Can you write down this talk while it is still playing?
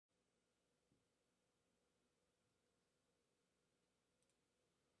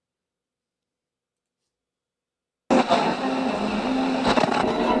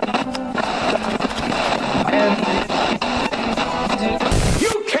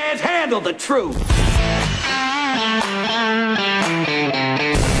handle the truth.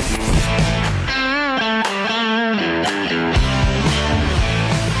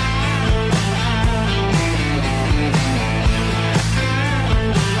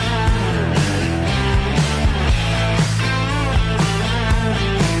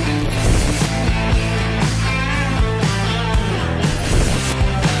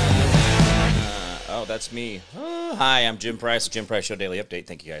 That's me. Hi, I'm Jim Price, Jim Price Show Daily Update.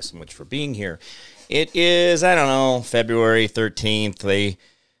 Thank you guys so much for being here. It is, I don't know, February 13th.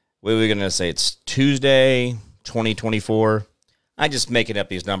 What are we going to say? It's Tuesday, 2024. I'm just making up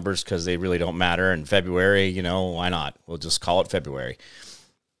these numbers because they really don't matter. And February, you know, why not? We'll just call it February.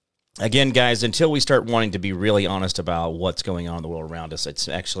 Again, guys, until we start wanting to be really honest about what's going on in the world around us, it's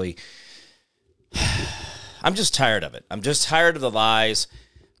actually, I'm just tired of it. I'm just tired of the lies,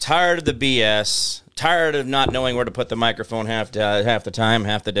 tired of the BS, tired of not knowing where to put the microphone half the time,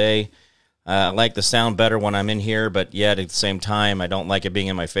 half the day. I like the sound better when I'm in here, but yet at the same time, I don't like it being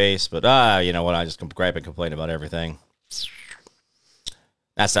in my face. But, you know what, I just gripe and complain about everything.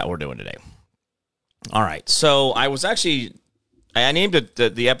 That's not what we're doing today. All right, so I named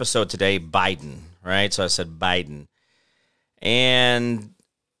the episode today Biden, right? So I said Biden. And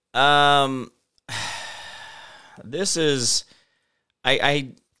this is,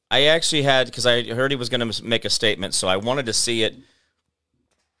 I actually had, because I heard he was going to make a statement, so I wanted to see it,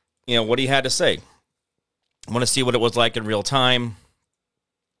 you know, what he had to say. I want to see what it was like in real time.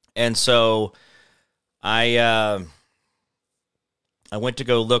 And so I went to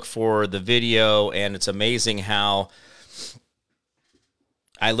go look for the video, and it's amazing how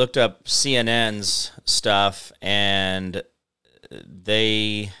I looked up CNN's stuff, and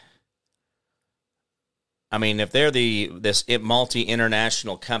if they're this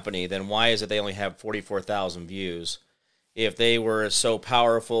multi-international company, then why is it they only have 44,000 views? If they were so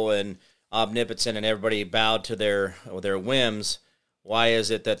powerful and omnipotent and everybody bowed to their whims, why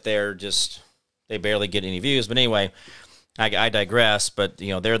is it that they barely get any views? But anyway, I digress. But you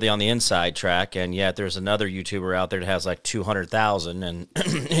know, they're on the inside track, and yet there's another YouTuber out there that has like 200,000. And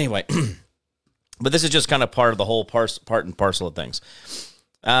anyway, but this is just kind of part of the whole part and parcel of things.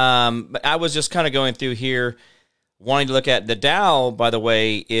 But I was just kind of going through here, wanting to look at the Dow, by the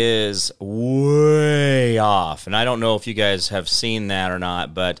way, is way off. And I don't know if you guys have seen that or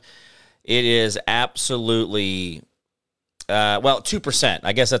not, but it is absolutely, 2%.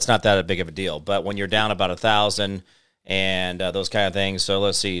 I guess that's not that big of a deal. But when you're down about 1,000 and those kind of things. So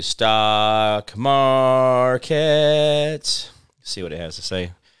let's see, stock market. See what it has to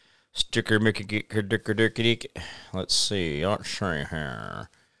say. Let's see. Let's see here.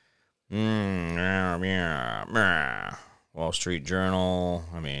 Wall Street Journal.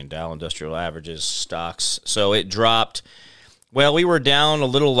 Dow Industrial Averages, stocks. So it dropped. Well, we were down a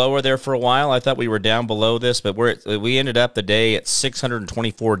little lower there for a while. I thought we were down below this, but we ended up the day at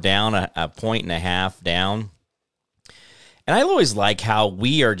 624 down, a point and a half down. And I always like how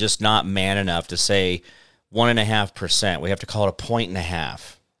we are just not man enough to say 1.5%. We have to call it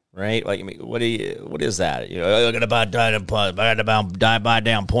 1.5. Right? Like, what is that? You know, I got to buy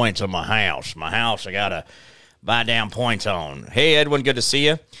down points on my house. My house, I got to buy down points on. Hey, Edwin, good to see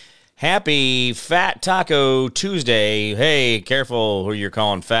you. Happy Fat Taco Tuesday. Hey, careful who you're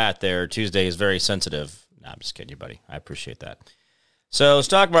calling fat there. Tuesday is very sensitive. No, I'm just kidding you, buddy. I appreciate that. So,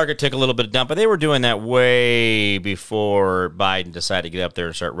 stock market took a little bit of dump, but they were doing that way before Biden decided to get up there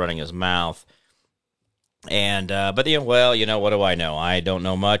and start running his mouth. And, but, well, you know, what do I know? I don't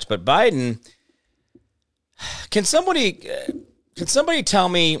know much, but Biden, can somebody tell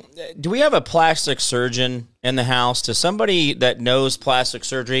me, do we have a plastic surgeon in the house? To somebody that knows plastic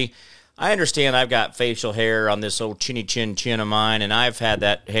surgery, I understand I've got facial hair on this old chinny chin of mine, and I've had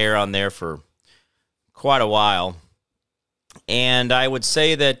that hair on there for quite a while. And I would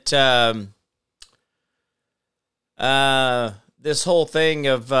say that, this whole thing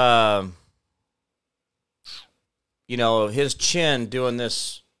of, you know, his chin doing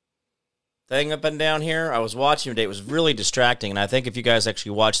this thing up and down here. I was watching today. It was really distracting. And I think if you guys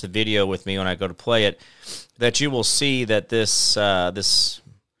actually watch the video with me when I go to play it, that you will see that this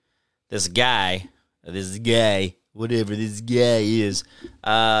guy, whatever this guy is,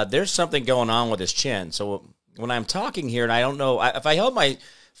 there's something going on with his chin. So when I'm talking here, and I don't know, if I held my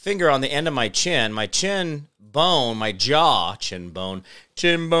finger on the end of my chin bone, my jaw, chin bone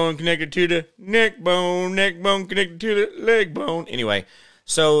connected to the neck bone connected to the leg bone. Anyway,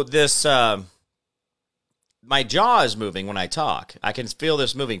 so this, my jaw is moving when I talk. I can feel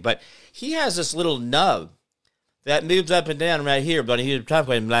this moving, but he has this little nub that moves up and down right here, but he's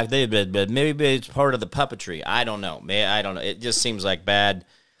talking like this, but maybe it's part of the puppetry. I don't know. I don't know. It just seems like bad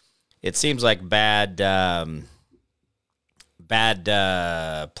it seems like bad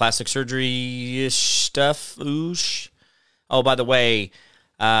plastic surgery-ish stuff. Oosh. Oh, by the way,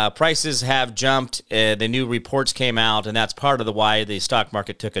 prices have jumped. The new reports came out, and that's part of why the stock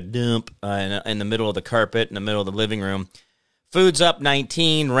market took a dump in the middle of the carpet, in the middle of the living room. Food's up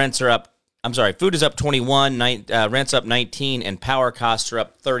 19, rents are up. I'm sorry, food is up 21, rent's up 19, and power costs are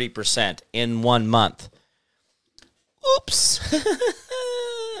up 30% in 1 month. Oops.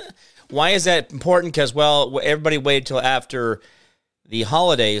 Why is that important? Because, well, everybody waited till after the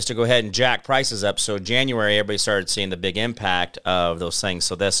holidays to go ahead and jack prices up. So January, everybody started seeing the big impact of those things.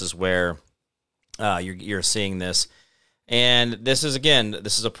 So this is where you're seeing this. And this is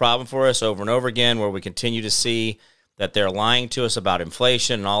a problem for us over and over again, where we continue to see that they're lying to us about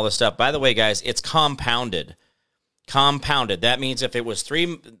inflation and all this stuff. By the way, guys, it's compounded. Compounded. That means if it was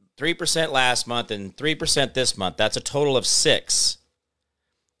 3% last month and 3% this month, that's a total of 6%.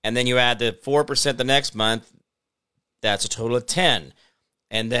 And then you add the 4% the next month, that's a total of 10%.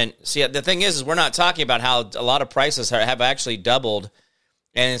 And then, see, the thing is we're not talking about how a lot of prices have actually doubled,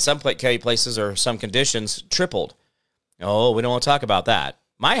 and in some places or some conditions, tripled. Oh, we don't want to talk about that.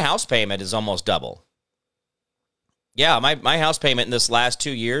 My house payment is almost double. Yeah, my house payment in this last 2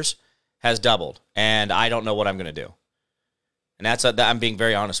 years has doubled, and I don't know what I'm going to do. And I'm being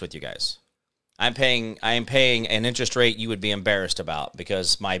very honest with you guys. I am paying an interest rate you would be embarrassed about,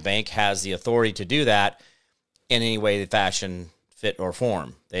 because my bank has the authority to do that in any way, fashion, fit, or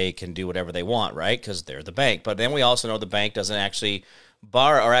form. They can do whatever they want, right? Because they're the bank. But then we also know the bank doesn't actually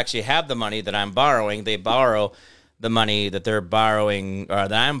borrow or actually have the money that I'm borrowing. They borrow the money that they're borrowing, or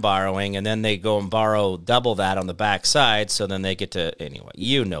that I'm borrowing, and then they go and borrow double that on the back side, so then they get to, anyway,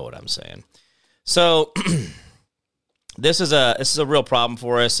 you know what I'm saying. So this is a real problem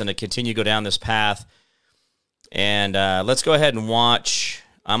for us, and to continue to go down this path. And let's go ahead and watch.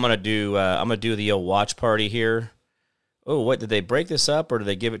 I'm gonna do the old watch party here. Oh, what, did they break this up, or did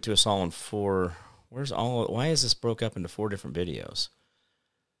they give it to us all in 4? Why is this broke up into 4 different videos?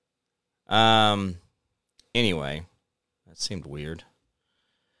 Anyway, that seemed weird.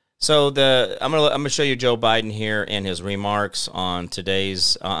 So I'm gonna show you Joe Biden here and his remarks on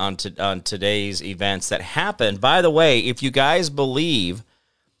today's today's events that happened. By the way, if you guys believe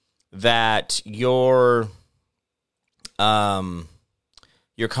that your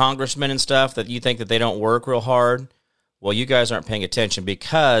congressmen and stuff, that you think that they don't work real hard, well, you guys aren't paying attention,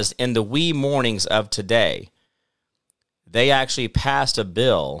 because in the wee mornings of today, they actually passed a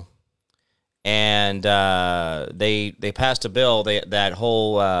bill. And they passed a bill, that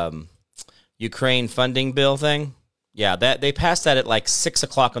whole Ukraine funding bill thing. Yeah, that they passed that at like 6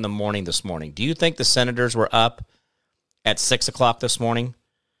 o'clock in the morning this morning. Do you think the senators were up at 6 o'clock this morning?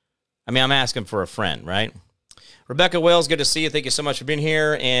 I mean, I'm asking for a friend, right? Rebecca Wells, good to see you. Thank you so much for being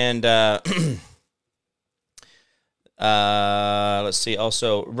here. And let's see.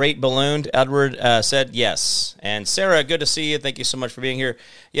 Also, rate ballooned. Edward said yes. And Sarah, good to see you. Thank you so much for being here.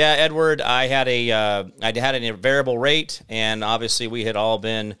 Yeah, Edward, I had a variable rate, and obviously we had all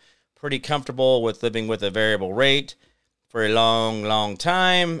been pretty comfortable with living with a variable rate for a long, long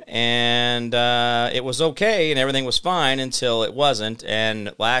time, and it was okay, and everything was fine until it wasn't.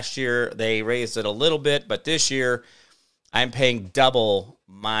 And last year they raised it a little bit, but this year I'm paying double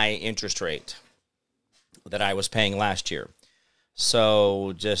my interest rate that I was paying last year.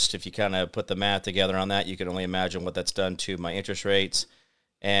 So just if you kind of put the math together on that, you can only imagine what that's done to my interest rates.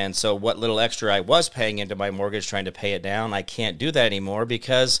 And so what little extra I was paying into my mortgage trying to pay it down, I can't do that anymore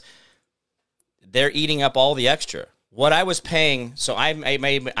because they're eating up all the extra. What I was paying, so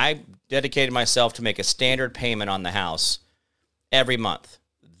I dedicated myself to make a standard payment on the house every month.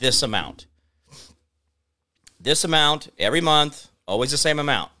 This amount every month, always the same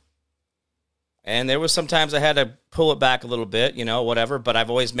amount. And there was sometimes I had to pull it back a little bit, whatever, but I've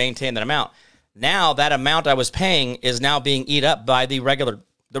always maintained that amount. Now that amount I was paying is now being eat up by the regular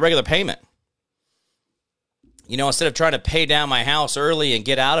payment. Instead of trying to pay down my house early and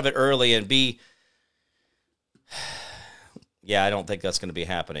get out of it early and be, yeah, I don't think that's going to be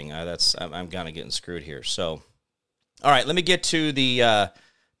happening. I'm kind of getting screwed here. So, all right, let me get to the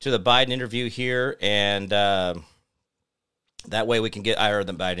Biden interview here, and that way we can get,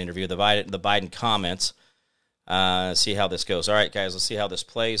 the Biden interview, the Biden comments, see how this goes. All right, guys, let's see how this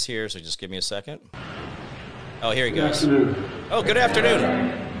plays here. So just give me a second. Oh, here he goes. Good afternoon. Oh, good afternoon.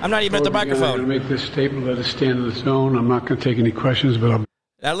 I'm not even at the microphone. I'm going to make this statement, let it stand on its own. I'm not going to take any questions, but I'll...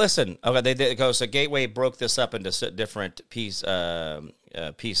 Now listen. Okay, so Gateway broke this up into different pieces.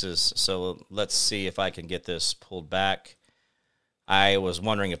 So let's see if I can get this pulled back. I was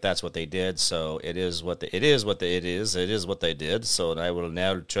wondering if that's what they did. So it is what it is what they did. So I will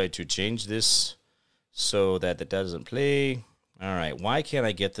now try to change this so that it doesn't play. All right. Why can't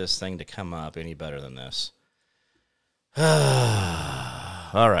I get this thing to come up any better than this?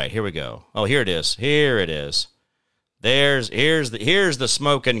 All right, here we go. Oh, here it is. Here it is. Here's the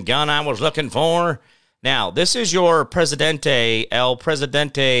smoking gun I was looking for. Now, this is your Presidente, El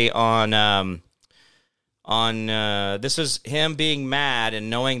Presidente on this is him being mad and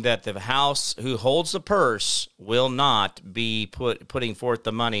knowing that the House who holds the purse will not be putting forth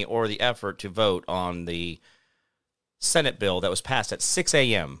the money or the effort to vote on the Senate bill that was passed at 6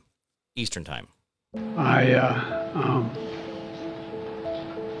 a.m. Eastern Time.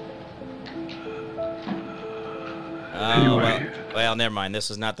 Anyway. Well, never mind. This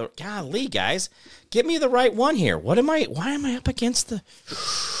is not the... Golly, guys. Give me the right one here. Why am I up against the...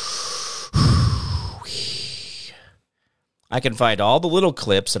 I can find all the little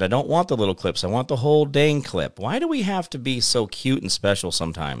clips, and I don't want the little clips. I want the whole dang clip. Why do we have to be so cute and special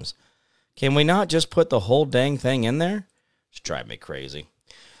sometimes? Can we not just put the whole dang thing in there? It's driving me crazy.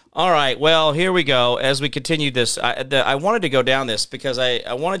 All right, well, here we go. As we continue this, I wanted to go down this because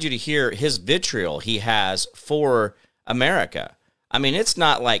I wanted you to hear his vitriol he has for America. I mean, it's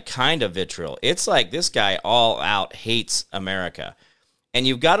not like kind of vitriol. It's like this guy all out hates America. And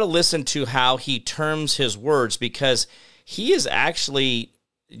you've got to listen to how he terms his words because he is actually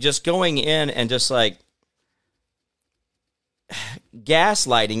just going in and just like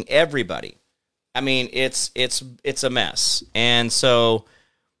gaslighting everybody. I mean, it's a mess. And so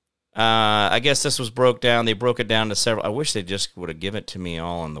I guess this was broke down. They broke it down to several. I wish they just would have given it to me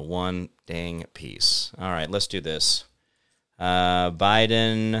all in the one dang piece. All right, let's do this.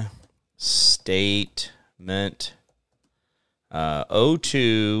 Biden statement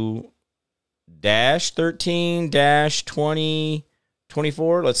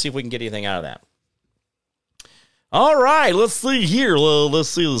 02-13-2024. Let's see if we can get anything out of that. All right, let's see here. Let's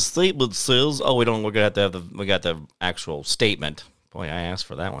see the statement says. Oh, we got the actual statement. Boy, I asked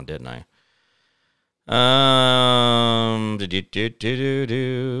for that one, didn't I?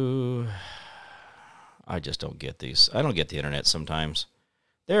 I just don't get these. I don't get the internet sometimes.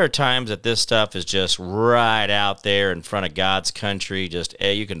 There are times that this stuff is just right out there in front of God's country. Just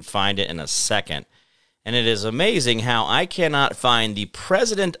you can find it in a second. And it is amazing how I cannot find the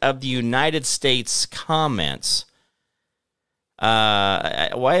President of the United States comments.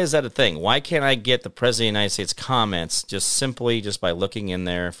 Why is that a thing? Why can't I get the President of the United States comments just by looking in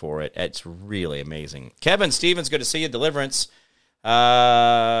there for it? It's really amazing. Kevin Stevens, good to see you. Deliverance.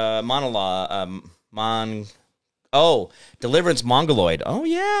 Deliverance Mongoloid. Oh,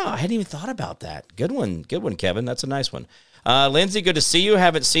 yeah. I hadn't even thought about that. Good one, Kevin. That's a nice one. Lindsay, good to see you.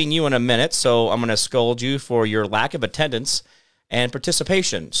 Haven't seen you in a minute, so I'm going to scold you for your lack of attendance and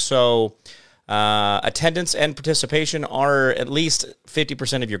participation. So attendance and participation are at least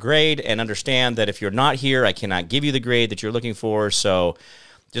 50% of your grade, and understand that if you're not here, I cannot give you the grade that you're looking for. So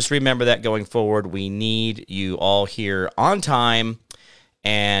just remember that going forward. We need you all here on time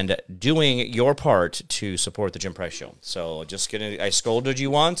and doing your part to support the Jim Price Show. So I scolded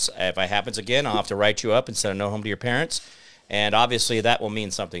you once. If it happens again, I'll have to write you up and send a note home to your parents. And obviously that will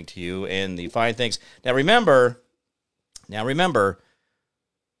mean something to you in the fine things. Now remember,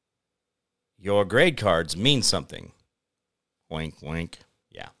 your grade cards mean something. Wink, wink.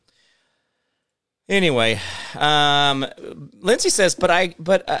 Yeah. Anyway, Lindsay says, but I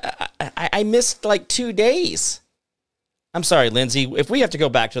missed like 2 days. I'm sorry, Lindsay. If we have to go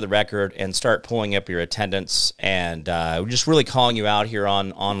back to the record and start pulling up your attendance and just really calling you out here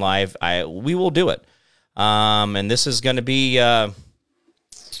on live, we will do it. And this is going to be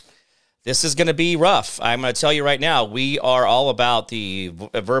rough. I'm going to tell you right now. We are all about the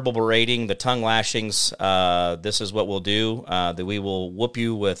verbal berating, the tongue lashings. This is what we'll do. That we will whoop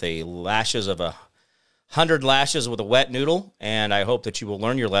you with 100 lashes with a wet noodle, and I hope that you will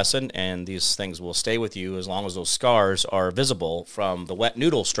learn your lesson, and these things will stay with you as long as those scars are visible from the wet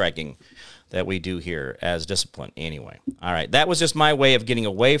noodle striking that we do here as discipline. Anyway, all right, that was just my way of getting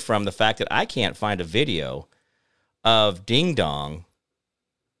away from the fact that I can't find a video of Ding Dong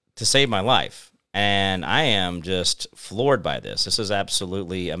to save my life, and I am just floored by this. This is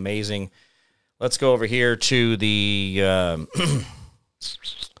absolutely amazing. Let's go over here to the...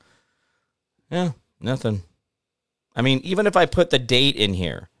 yeah. Nothing. I mean, even if I put the date in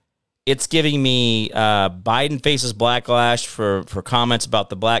here, it's giving me Biden faces backlash for comments about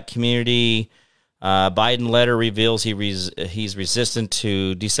the black community. Biden letter reveals he's resistant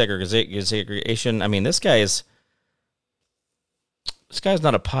to desegregation. I mean, this guy's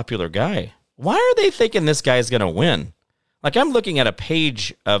not a popular guy. Why are they thinking this guy's going to win? Like, I'm looking at a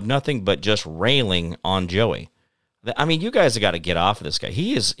page of nothing but just railing on Joey. I mean, you guys have got to get off of this guy.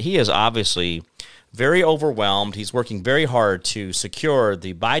 He is obviously very overwhelmed. He's working very hard to secure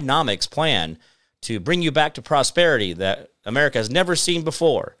the Bidenomics plan to bring you back to prosperity that America has never seen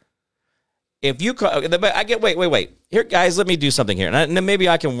before. If you, wait. Here, guys, let me do something here. And then maybe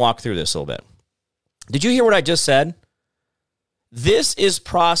I can walk through this a little bit. Did you hear what I just said? This is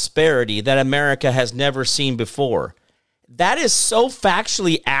prosperity that America has never seen before. That is so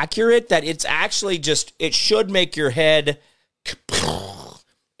factually accurate that it's actually just, it should make your head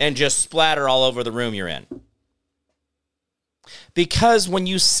and just splatter all over the room you're in. Because when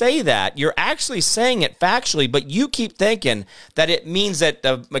you say that, you're actually saying it factually, but you keep thinking that it means that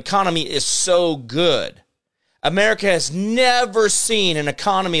the economy is so good. America has never seen an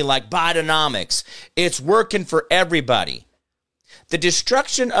economy like Bidenomics. It's working for everybody. The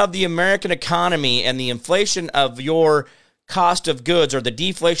destruction of the American economy and the inflation of your cost of goods or the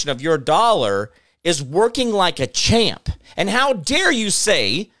deflation of your dollar is working like a champ. And how dare you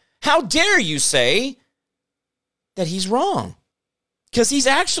say that he's wrong? Because he's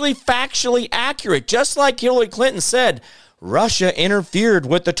actually factually accurate. Just like Hillary Clinton said, Russia interfered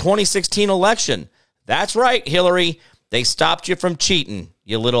with the 2016 election. That's right, Hillary. They stopped you from cheating,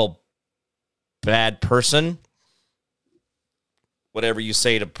 you little bad person. Whatever you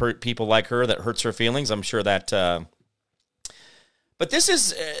say to people like her that hurts her feelings, I'm sure that... But this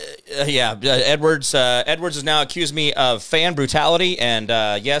is, Edwards has now accused me of fan brutality, and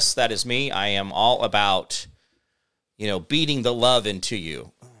yes, that is me. I am all about... beating the love into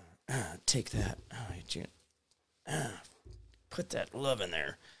you. Take that. Put that love in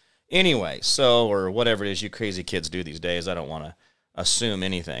there. Anyway, or whatever it is you crazy kids do these days. I don't want to assume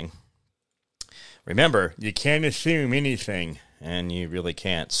anything. Remember, you can't assume anything, and you really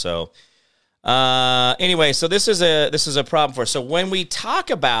can't. So, anyway, so this is a problem for us. So when we talk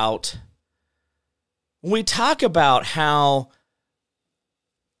about how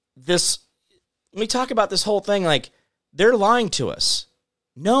this, when we talk about this whole thing, like, they're lying to us.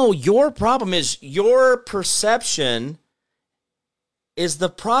 No, your problem is your perception is the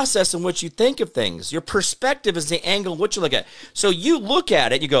process in which you think of things. Your perspective is the angle in which you look at. So you look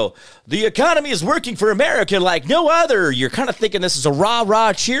at it, you go, the economy is working for America like no other. You're kind of thinking this is a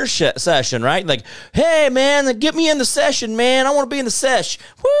rah-rah cheer session, right? Like, hey, man, get me in the session, man. I want to be in the sesh.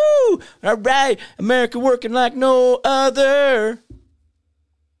 Woo! All right, America working like no other.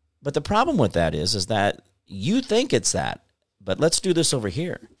 But the problem with that is that you think it's that, but let's do this over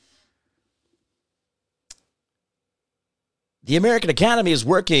here. The American economy is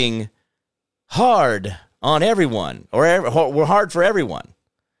working hard on everyone, or we're hard for everyone.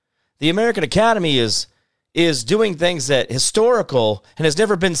 The American economy is doing things that historical and has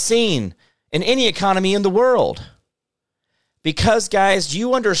never been seen in any economy in the world. Because, guys, do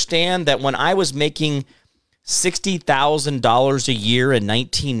you understand that when I was making $60,000 a year in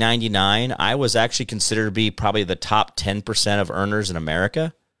 1999, I was actually considered to be probably the top 10% of earners in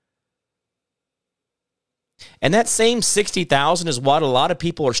America? And that same 60,000 is what a lot of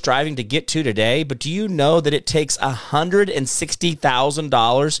people are striving to get to today. But do you know that it takes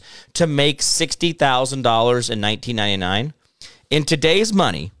 $160,000 to make $60,000 in 1999? In today's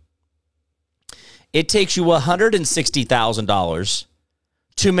money, it takes you $160,000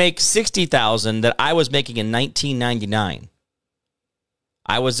 to make $60,000 that I was making in 1999.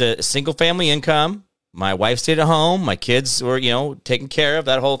 I was a single family income. My wife stayed at home. My kids were, taken care of,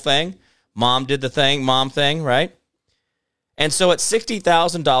 that whole thing. Mom did the mom thing, right? And so at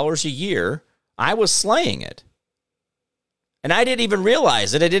 $60,000 a year, I was slaying it. And I didn't even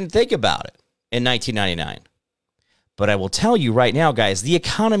realize it. I didn't think about it in 1999. But I will tell you right now, guys, the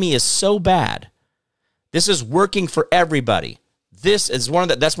economy is so bad. This is working for everybody. This is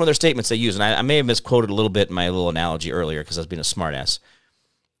that's one of their statements they use. And I may have misquoted a little bit in my little analogy earlier because I was being a smart ass.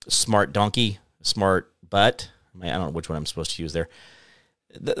 Smart donkey, smart butt. I don't know which one I'm supposed to use there.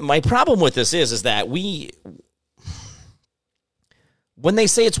 My problem with this is that when they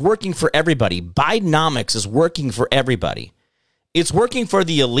say it's working for everybody, Bidenomics is working for everybody. It's working for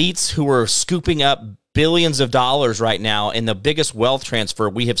the elites who are scooping up billions of dollars right now in the biggest wealth transfer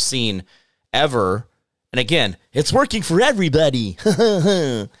we have seen ever. And again, it's working for everybody.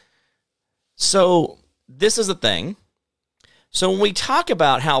 So this is the thing. So when we talk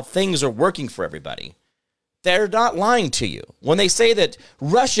about how things are working for everybody, they're not lying to you. When they say that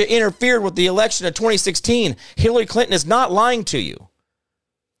Russia interfered with the election of 2016, Hillary Clinton is not lying to you.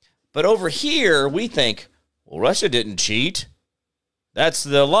 But over here, we think, well, Russia didn't cheat. That's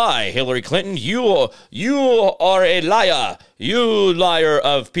the lie, Hillary Clinton. You are a liar. You liar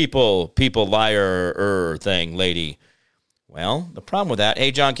of people liar thing, lady. Well, the problem with that,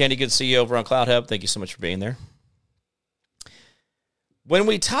 hey, John Candy, good to see you over on Cloud Hub. Thank you so much for being there. When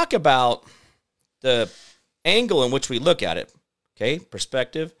we talk about the angle in which we look at it, okay,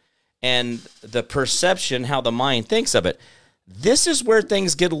 perspective, and the perception, how the mind thinks of it, this is where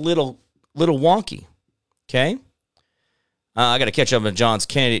things get a little wonky, okay? I got to catch up on John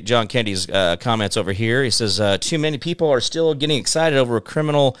Candy's comments over here. He says, too many people are still getting excited over a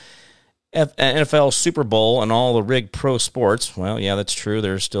criminal NFL Super Bowl and all the rigged pro sports. Well, yeah, that's true.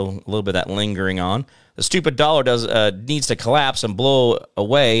 There's still a little bit of that lingering on. The stupid dollar needs to collapse and blow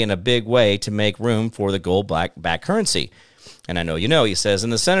away in a big way to make room for the gold-backed currency. And I know you know, he says,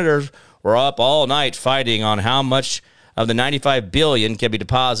 and the senators were up all night fighting on how much of the $95 billion can be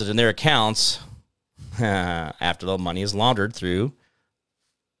deposited in their accounts after the money is laundered through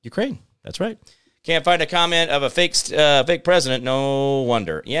Ukraine. That's right. Can't find a comment of a fake president. No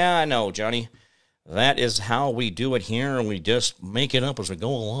wonder. Yeah, I know, Johnny. That is how we do it here, and we just make it up as we go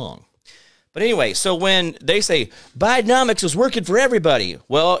along. But anyway, so when they say Bidenomics is working for everybody,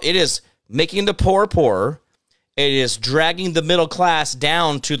 well, it is making the poor poorer. It is dragging the middle class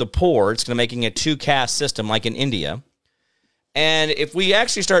down to the poor. It's going to making a two-caste system like in India. And if we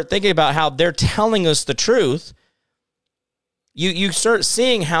actually start thinking about how they're telling us the truth, you start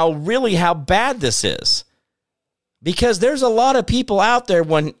seeing how bad this is. Because there's a lot of people out there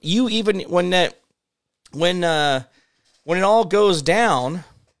when it all goes down,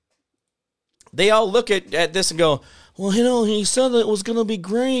 they all look at this and go, well, he said that it was going to be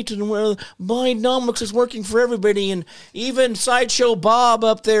great, and where Bidenomics is working for everybody, and even Sideshow Bob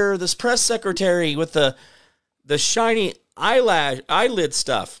up there, this press secretary with the shiny eyelid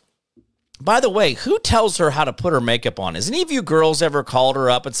stuff. By the way, who tells her how to put her makeup on? Has any of you girls ever called her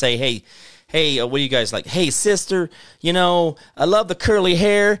up and say, hey, what do you guys like? Hey, sister, I love the curly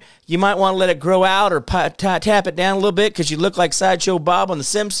hair. You might want to let it grow out or tap it down a little bit because you look like Sideshow Bob on The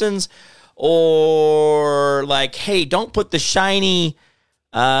Simpsons. Or like, hey, don't put the shiny,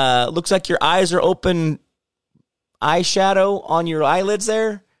 looks like your eyes are open eyeshadow on your eyelids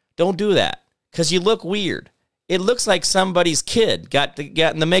there. Don't do that because you look weird. It looks like somebody's kid got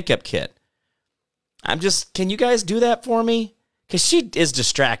in the makeup kit. Can you guys do that for me? Because she is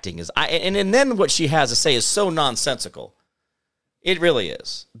distracting. And then what she has to say is so nonsensical. It really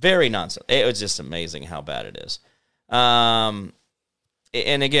is. Very nonsensical. It was just amazing how bad it is.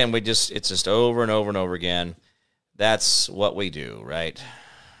 And again, it's just over and over and over again. That's what we do, right?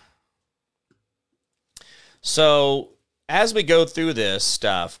 So as we go through this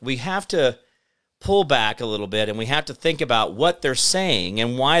stuff, we have to pull back a little bit and we have to think about what they're saying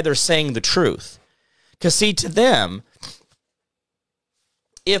and why they're saying the truth. Because see, to them,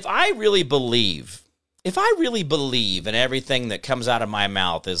 if I really believe in everything that comes out of my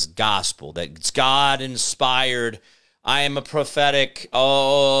mouth is gospel, that it's God-inspired, I am a prophetic,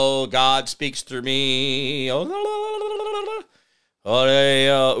 God speaks through me, Buddha,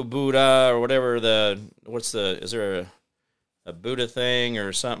 or whatever is there a Buddha thing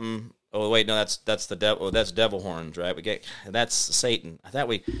or something? Oh, wait, no, that's the devil, that's devil horns, right? That's Satan.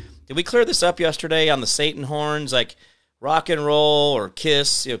 Did we clear this up yesterday on the Satan horns, like rock and roll or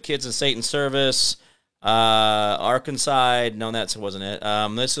Kiss, Kids in Satan Service, Arkansas, no, that wasn't it.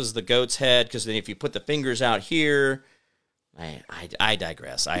 This is the goat's head, because then if you put the fingers out here, I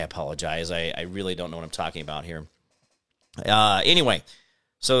digress. I apologize. I really don't know what I'm talking about here. Anyway,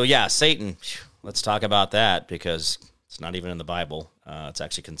 so yeah, Satan, let's talk about that because it's not even in the Bible. It's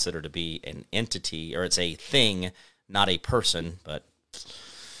actually considered to be an entity, or it's a thing, not a person, but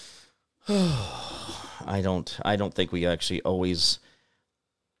I don't think we actually always,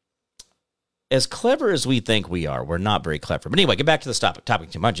 as clever as we think we are, we're not very clever. But anyway, get back to the topic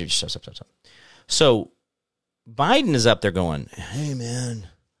too much. Stop. So Biden is up there going, hey, man.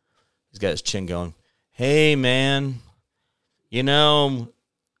 He's got his chin going, hey, man,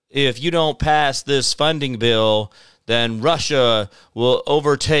 if you don't pass this funding bill, then Russia will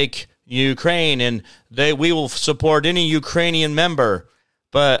overtake Ukraine, and we will support any Ukrainian member,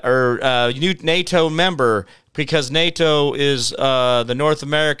 or NATO member, because NATO is the North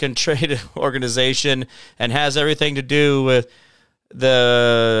American Trade Organization and has everything to do with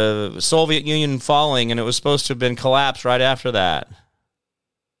the Soviet Union falling, and it was supposed to have been collapsed right after that.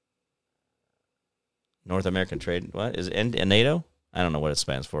 North American Trade, what? Is it NATO? I don't know what it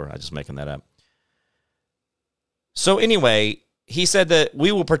stands for. I'm just making that up. So anyway, he said that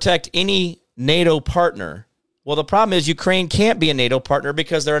we will protect any NATO partner. Well, the problem is Ukraine can't be a NATO partner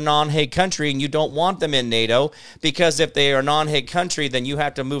because they're a non-Hague country, and you don't want them in NATO, because if they are a non-Hague country, then you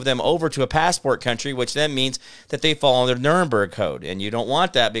have to move them over to a passport country, which then means that they fall under the Nuremberg Code, and you don't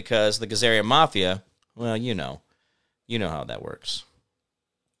want that because the Khazarian Mafia, well, you know You know how that works.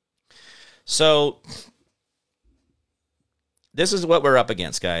 So this is what we're up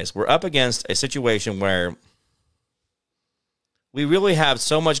against, guys. We're up against a situation where we really have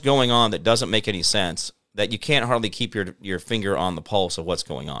so much going on that doesn't make any sense that you can't hardly keep your finger on the pulse of what's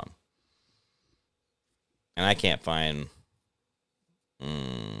going on. And I can't find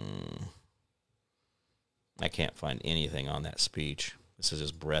anything on that speech. This is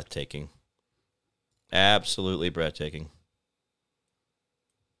just breathtaking. Absolutely breathtaking.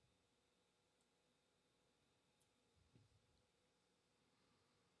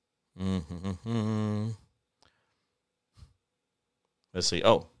 Let's see.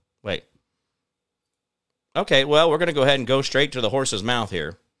 Oh, wait. Okay, well, we're going to go ahead and go straight to the horse's mouth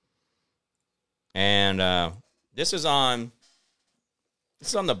here. And this is on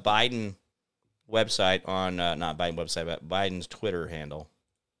the Biden website, on not Biden website, but Biden's Twitter handle.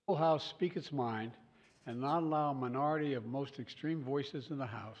 Full House speak its mind and not allow a minority of most extreme voices in the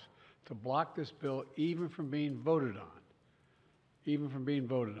House to block this bill even from being voted on. Even from being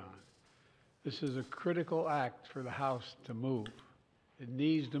voted on. This is a critical act for the House to move. It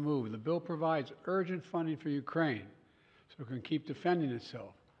needs to move. The bill provides urgent funding for Ukraine so it can keep defending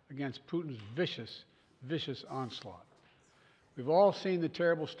itself against Putin's vicious, vicious onslaught. We've all seen the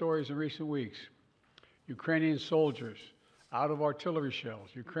terrible stories in recent weeks. Ukrainian soldiers out of artillery shells,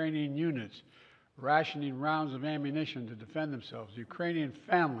 Ukrainian units rationing rounds of ammunition to defend themselves, Ukrainian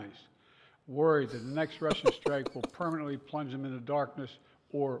families worried that the next Russian strike will permanently plunge them into darkness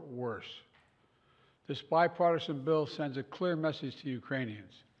or worse. This bipartisan bill sends a clear message to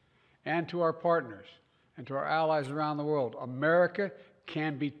Ukrainians and to our partners and to our allies around the world. America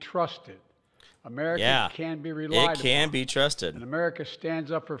can be trusted. America can be relied upon. It can be trusted. And America stands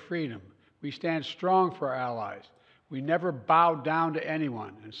up for freedom. We stand strong for our allies. We never bow down to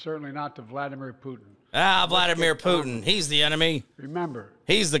anyone, and certainly not to Vladimir Putin. Vladimir Putin. He's the enemy. Remember,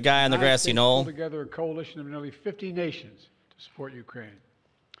 he's the guy on the grassy knoll. Pulled together a coalition of nearly 50 nations to support Ukraine.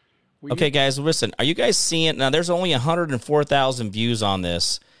 Okay, guys, listen. Are you guys seeing? Now, there's only 104,000 views on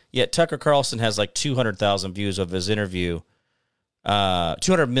this, yet Tucker Carlson has like 200,000 views of his interview,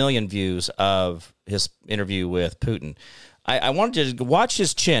 200 million views of his interview with Putin. I wanted to watch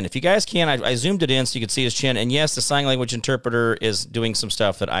his chin. If you guys can, I zoomed it in so you could see his chin. And yes, the sign language interpreter is doing some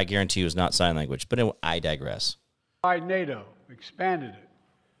stuff that I guarantee you is not sign language. But I digress. NATO expanded it.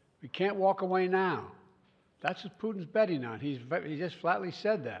 We can't walk away now. That's what Putin's betting on. He just flatly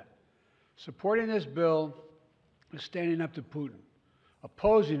said that. Supporting this bill is standing up to Putin.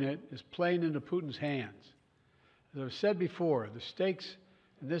 Opposing it is playing into Putin's hands. As I've said before, the stakes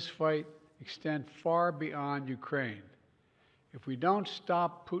in this fight extend far beyond Ukraine. If we don't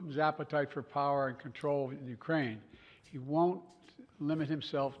stop Putin's appetite for power and control in Ukraine, he won't limit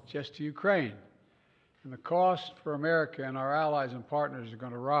himself just to Ukraine. And the cost for America and our allies and partners are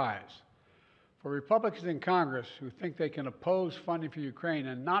going to rise. For Republicans in Congress who think they can oppose funding for Ukraine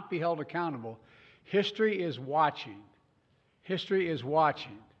and not be held accountable, history is watching. History is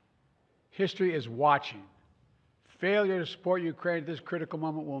watching. History is watching. Failure to support Ukraine at this critical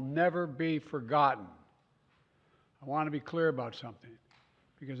moment will never be forgotten. I want to be clear about something,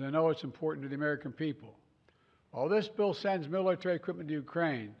 because I know it's important to the American people. While this bill sends military equipment to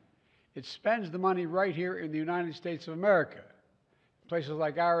Ukraine, it spends the money right here in the United States of America, places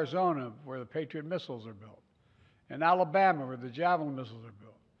like Arizona, where the Patriot missiles are built, in Alabama, where the Javelin missiles are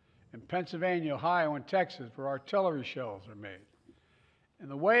built, in Pennsylvania, Ohio, and Texas, where artillery shells are made.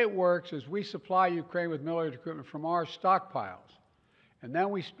 And the way it works is we supply Ukraine with military equipment from our stockpiles, and then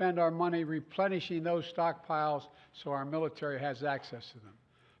we spend our money replenishing those stockpiles so our military has access to them.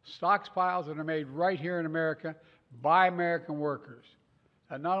 Stockpiles that are made right here in America by American workers.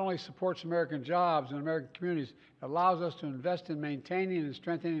 That not only supports American jobs and American communities, it allows us to invest in maintaining and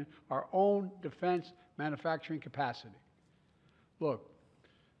strengthening our own defense manufacturing capacity. Look,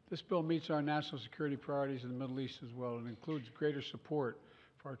 this bill meets our national security priorities in the Middle East as well. It includes greater support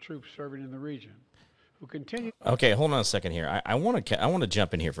for our troops serving in the region. Who continue. Okay, hold on a second here. I want to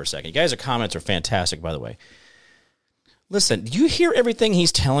jump in here for a second. You guys' comments are fantastic, by the way. Listen, do you hear everything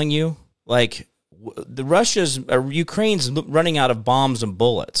he's telling you? Like, Ukraine's running out of bombs and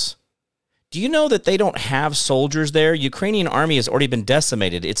bullets. Do you know that they don't have soldiers there? Ukrainian army has already been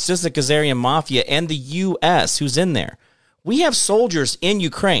decimated. It's just the Khazarian mafia and the U.S. who's in there. We have soldiers in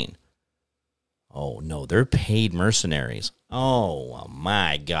Ukraine. Oh, no, they're paid mercenaries. Oh,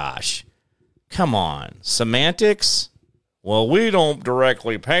 my gosh. Come on. Semantics? Well, we don't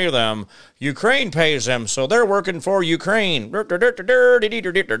directly pay them. Ukraine pays them, so they're working for Ukraine.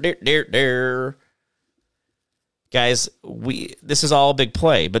 Guys, this is all a big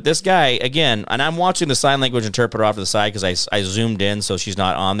play. But this guy, again, and I'm watching the sign language interpreter off to the side because I zoomed in, so she's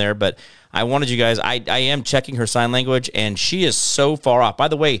not on there. But I wanted you guys, I am checking her sign language, and she is so far off. By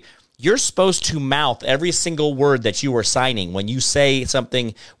the way, you're supposed to mouth every single word that you are signing. When you say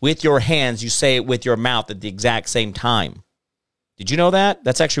something with your hands, you say it with your mouth at the exact same time. Did you know that?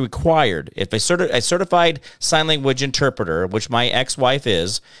 That's actually required. If a certified sign language interpreter, which my ex-wife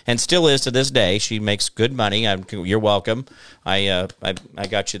is, and still is to this day, she makes good money. You're welcome. I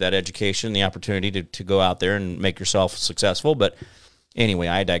got you that education, the opportunity to go out there and make yourself successful. But anyway,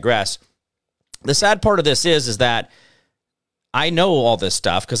 I digress. The sad part of this is that I know all this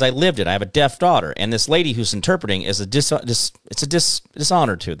stuff because I lived it. I have a deaf daughter, and this lady who's interpreting is it's a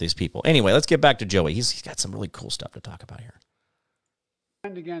dishonor to these people. Anyway, let's get back to Joey. He's got some really cool stuff to talk about here.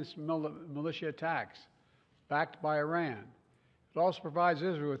 Against militia attacks backed by Iran. It also provides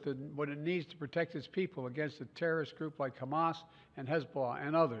Israel with what it needs to protect its people against a terrorist group like Hamas and Hezbollah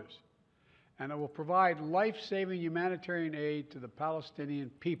and others. And it will provide life-saving humanitarian aid to the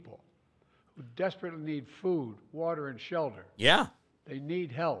Palestinian people who desperately need food, water, and shelter. Yeah. They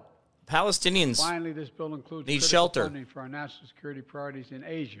need help. Palestinians Finally, this bill includes need shelter. Funding for our national security priorities in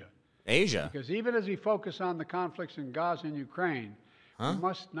Asia. Because even as we focus on the conflicts in Gaza and Ukraine, we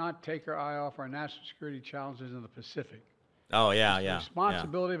must not take our eye off our national security challenges in the Pacific. Oh, yeah, it's yeah. the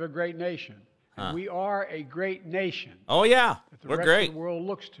responsibility of a great nation. And we are a great nation. Oh, yeah. That the We're rest great. of the world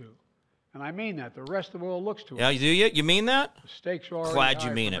looks to. And I mean that. The rest of the world looks to Yeah, us. do you? You mean that? The stakes are already Glad you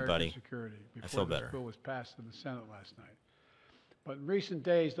high mean for it, American buddy. security I feel better. This bill was passed in the Senate last night. But in recent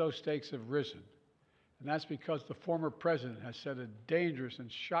days, those stakes have risen. And that's because the former president has sent a dangerous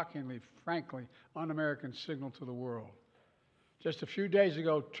and shockingly, frankly, un-American signal to the world. Just a few days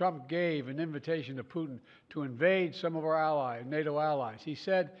ago, Trump gave an invitation to Putin to invade some of our allies, NATO allies. He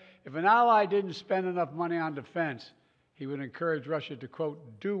said if an ally didn't spend enough money on defense, he would encourage Russia to,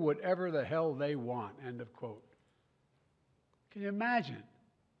 quote, do whatever the hell they want, end of quote. Can you imagine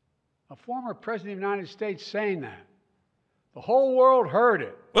a former president of the United States saying that? The whole world heard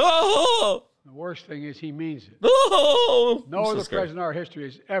it. Oh! The worst thing is he means it. Oh! No other president in our history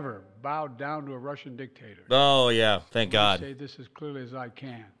has ever bowed down to a Russian dictator. Oh, yeah. Thank God. I say this as clearly as I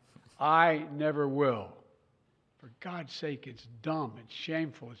can. I never will. For God's sake, it's dumb, it's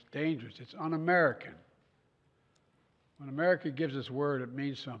shameful, it's dangerous, it's un-American. When America gives us word, it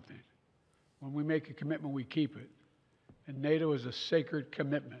means something. When we make a commitment, we keep it. And NATO is a sacred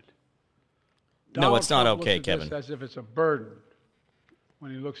commitment. No, it's not Trump okay, looks at Kevin. this as if it's a burden.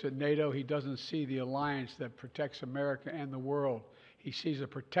 When he looks at NATO, he doesn't see the alliance that protects America and the world. He sees a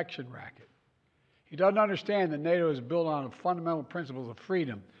protection racket. He doesn't understand that NATO is built on the fundamental principles of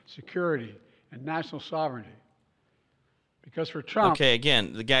freedom, security, and national sovereignty. Because for Trump... Okay,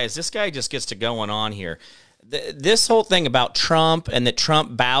 again, this guy just gets to going on here. This whole thing about Trump and that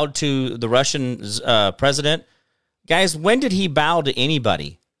Trump bowed to the Russian president, guys, when did he bow to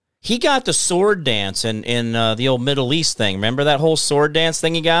anybody? He got the sword dance in the old Middle East thing. Remember that whole sword dance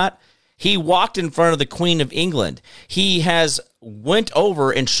thing he got? He walked in front of the Queen of England. He went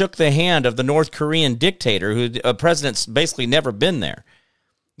over and shook the hand of the North Korean dictator, who a president's basically never been there.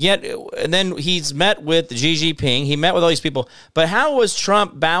 Yet, and then he's met with Xi Jinping. He met with all these people. But how was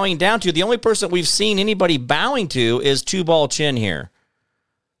Trump bowing down to? The only person we've seen anybody bowing to is Tubal Chin here.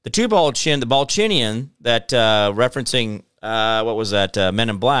 The Tubal Chin, the Balchinian, that referencing, what was that,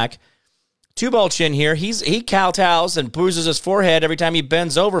 Men in Black. Tubal Chin here, he kowtows and bruises his forehead every time he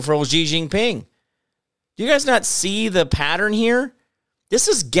bends over for old Xi Jinping. Do you guys not see the pattern here? This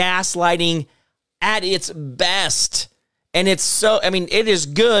is gaslighting at its best. And it's so, it is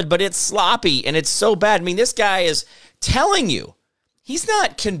good, but it's sloppy and it's so bad. This guy is telling you. He's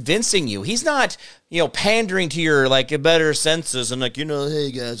not convincing you. He's not, pandering to your, better senses and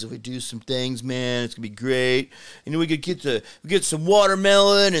hey, guys, if we do some things, man, it's going to be great. We could get some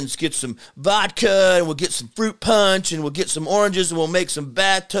watermelon and get some vodka and we'll get some fruit punch and we'll get some oranges and we'll make some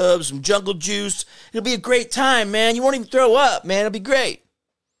bathtubs, some jungle juice. It'll be a great time, man. You won't even throw up, man. It'll be great.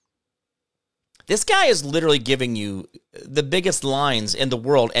 This guy is literally giving you the biggest lines in the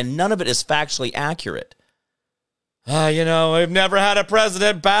world, and none of it is factually accurate. We've never had a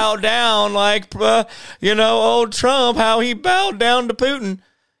president bow down like, old Trump, how he bowed down to Putin.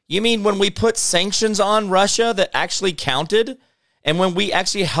 You mean when we put sanctions on Russia that actually counted, and when we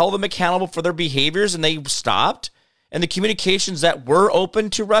actually held them accountable for their behaviors and they stopped, and the communications that were open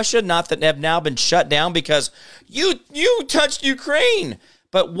to Russia, not that have now been shut down because you touched Ukraine.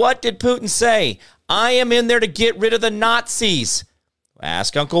 But what did Putin say? I am in there to get rid of the Nazis.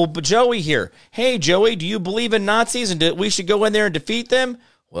 Ask Uncle Joey here. Hey, Joey, do you believe in Nazis and we should go in there and defeat them?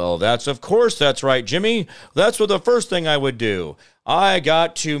 Well, of course that's right, Jimmy. That's what the first thing I would do. I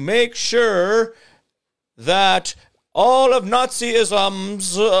got to make sure that all of Nazism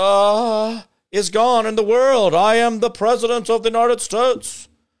is gone in the world. I am the president of the United States.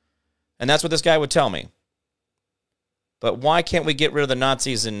 And that's what this guy would tell me. But why can't we get rid of the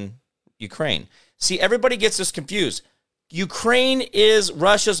Nazis in Ukraine? See, everybody gets this confused. Ukraine is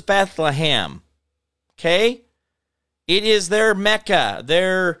Russia's Bethlehem. Okay? It is their Mecca.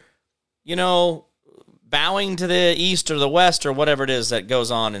 They're, bowing to the east or the west or whatever it is that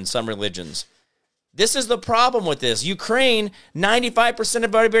goes on in some religions. This is the problem with this. Ukraine, 95%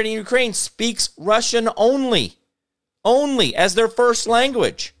 of everybody in Ukraine speaks Russian only as their first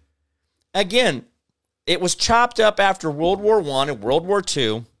language. Again, it was chopped up after World War I and World War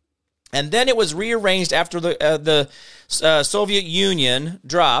II, and then it was rearranged after the Soviet Union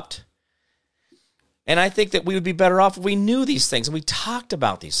dropped. And I think that we would be better off if we knew these things and we talked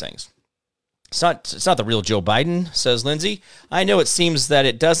about these things. It's not the real Joe Biden, says Lindsay. I know it seems that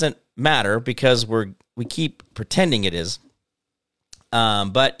it doesn't matter because we keep pretending it is,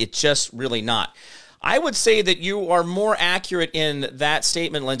 but it's just really not. I would say that you are more accurate in that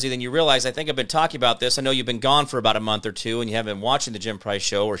statement, Lindsay, than you realize. I think I've been talking about this. I know you've been gone for about a month or two, and you haven't been watching the Jim Price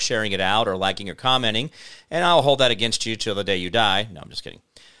Show or sharing it out or liking or commenting, and I'll hold that against you till the day you die. No, I'm just kidding.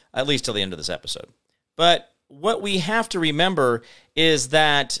 At least till the end of this episode. But what we have to remember is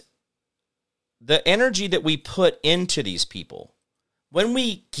that the energy that we put into these people, when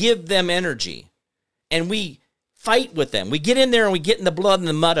we give them energy and we fight with them, we get in there and we get in the blood and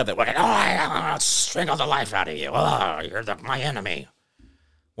the mud of it. We're like, I'll strangle the life out of you. You're my enemy.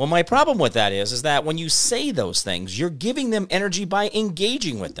 Well, my problem with that is that when you say those things, you're giving them energy by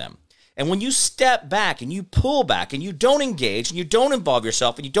engaging with them. And when you step back and you pull back and you don't engage and you don't involve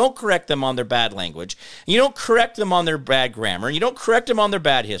yourself and you don't correct them on their bad language, and you don't correct them on their bad grammar, and you don't correct them on their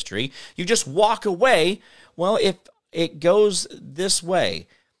bad history, you just walk away. Well, if it goes this way,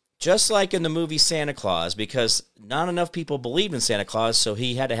 just like in the movie Santa Claus, because not enough people believed in Santa Claus, so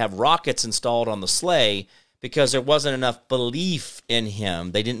he had to have rockets installed on the sleigh because there wasn't enough belief in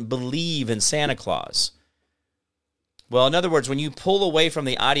him. They didn't believe in Santa Claus. Well, in other words, when you pull away from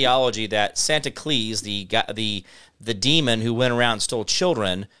the ideology that Santa Claus, the demon who went around and stole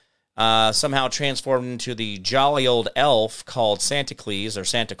children, somehow transformed into the jolly old elf called Santa Claus or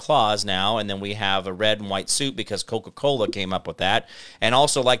Santa Claus now, and then we have a red and white suit because Coca-Cola came up with that, and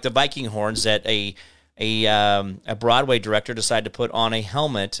also like the Viking horns that a Broadway director decided to put on a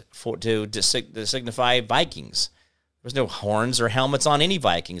helmet to signify Vikings. There was no horns or helmets on any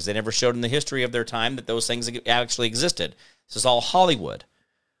Vikings. They never showed in the history of their time that those things actually existed. This is all Hollywood.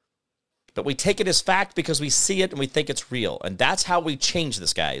 But we take it as fact because we see it and we think it's real. And that's how we change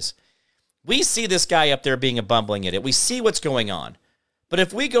this, guys. We see this guy up there being a bumbling idiot. We see what's going on. But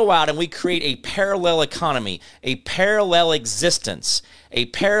if we go out and we create a parallel economy, a parallel existence, a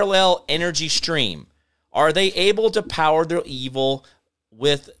parallel energy stream, are they able to power their evil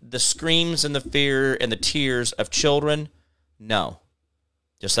with the screams and the fear and the tears of children? No.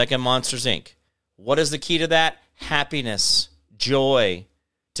 Just like in Monsters, Inc. What is the key to that? Happiness, joy,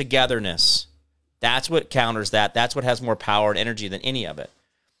 togetherness. That's what counters that. That's what has more power and energy than any of it.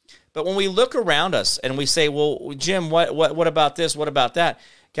 But when we look around us and we say, well, Jim, what about this? What about that?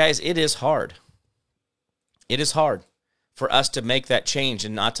 Guys, it is hard. It is hard for us to make that change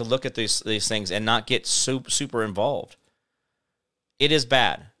and not to look at these things and not get super involved. It is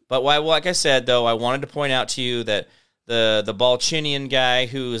bad. But like I said, though, I wanted to point out to you that the Balchinian guy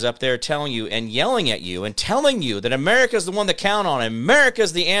who is up there telling you and yelling at you and telling you that America's the one to count on, and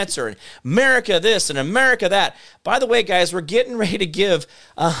America's the answer, and America this and America that. By the way, guys, we're getting ready to give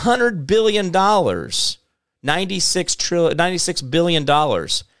 $100 billion, $96 billion,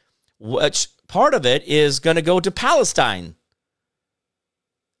 which part of it is going to go to Palestine.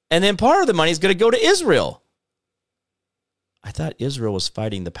 And then part of the money is going to go to Israel. I thought Israel was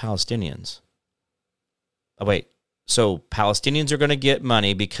fighting the Palestinians. Oh, wait. So Palestinians are going to get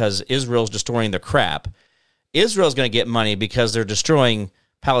money because Israel's destroying their crap. Israel's going to get money because they're destroying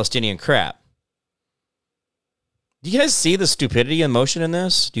Palestinian crap. Do you guys see the stupidity and motion in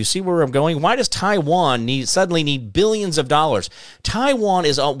this? Do you see where I'm going? Why does Taiwan suddenly need billions of dollars? Taiwan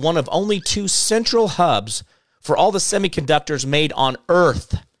is one of only 2 central hubs for all the semiconductors made on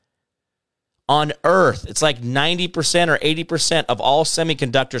Earth. On Earth, it's like 90% or 80% of all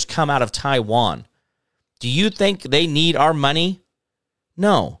semiconductors come out of Taiwan. Do you think they need our money?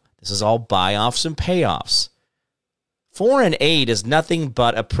 No. This is all buy-offs and payoffs. Foreign aid is nothing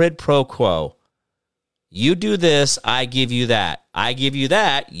but a quid pro quo. You do this, I give you that. I give you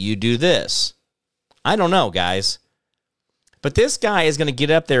that, you do this. I don't know, guys. But this guy is going to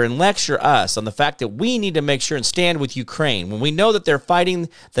get up there and lecture us on the fact that we need to make sure and stand with Ukraine when we know that they're fighting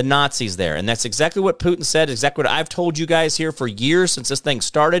the Nazis there. And that's exactly what Putin said, exactly what I've told you guys here for years since this thing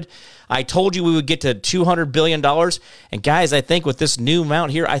started. I told you we would get to $200 billion. And guys, I think with this new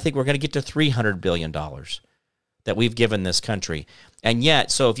amount here, I think we're going to get to $300 billion that we've given this country. And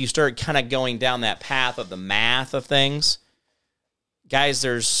yet, so if you start kind of going down that path of the math of things, guys,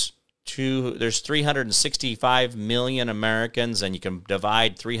 there's 365 million Americans, and you can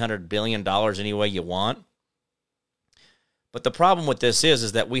divide $300 billion any way you want. But the problem with this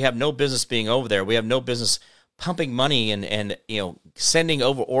is that we have no business being over there. We have no business pumping money and sending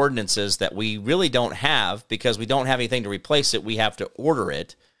over ordinances that we really don't have because we don't have anything to replace it. We have to order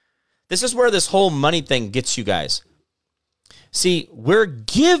it. This is where this whole money thing gets you guys. See, we're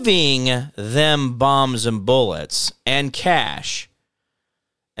giving them bombs and bullets and cash,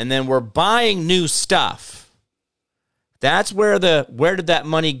 and then we're buying new stuff. That's where where did that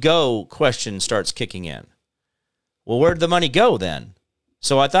money go question starts kicking in. Well, where did the money go then?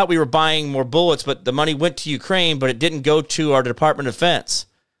 So I thought we were buying more bullets, but the money went to Ukraine, but it didn't go to our Department of Defense.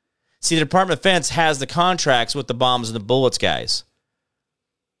 See, the Department of Defense has the contracts with the bombs and the bullets guys.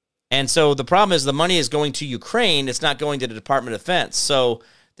 And so the problem is the money is going to Ukraine. It's not going to the Department of Defense. So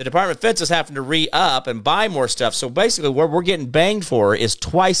the Department of Defense is having to re-up and buy more stuff. So basically what we're getting banged for is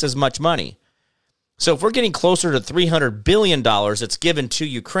twice as much money. So if we're getting closer to $300 billion that's given to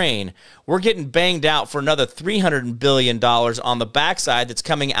Ukraine, we're getting banged out for another $300 billion on the backside that's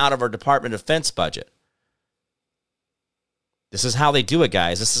coming out of our Department of Defense budget. This is how they do it,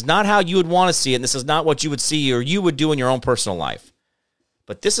 guys. This is not how you would want to see it, and this is not what you would see or you would do in your own personal life.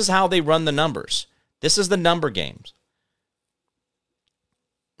 But this is how they run the numbers. This is the number games.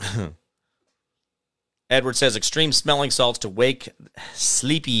 Edward says, extreme smelling salts to wake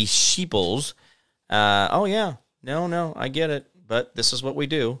sleepy sheeples. Oh, yeah. No, I get it. But this is what we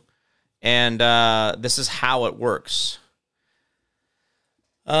do. And this is how it works.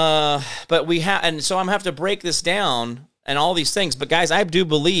 But we have, and so I'm going to have to break this down and all these things. But guys, I do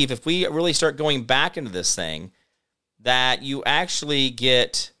believe if we really start going back into this thing, that you actually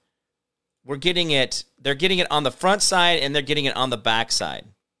get, they're getting it on the front side and they're getting it on the back side.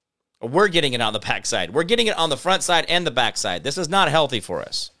 Or we're getting it on the back side. We're getting it on the front side and the back side. This is not healthy for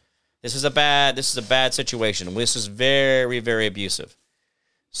us. This is a bad situation. This is very, very abusive.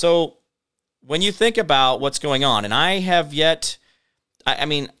 So when you think about what's going on, and I have yet, I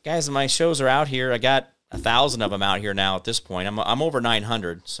mean, guys, my shows are out here. I got 1,000 of them out here now at this point. I'm over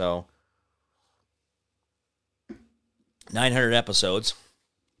 900, so 900 episodes.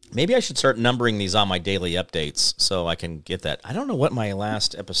 Maybe I should start numbering these on my daily updates so I can get that. I don't know what my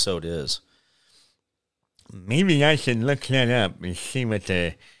last episode is. Maybe I should look that up and see what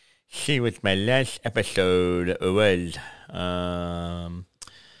my last episode was.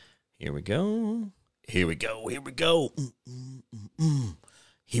 Here we go. Here we go. Here we go.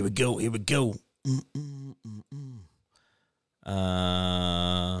 Here we go. Here we go.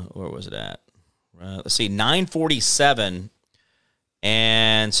 Where was it at? Let's see, 947.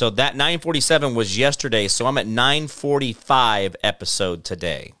 And so that 947 was yesterday. So I'm at 945 episode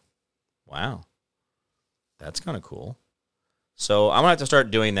today. Wow. That's kind of cool. So I'm going to have to start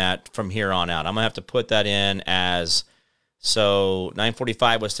doing that from here on out. I'm going to have to put that in as, so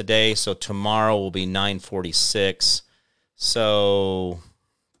 945 was today. So tomorrow will be 946. So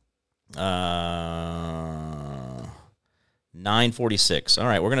 946. All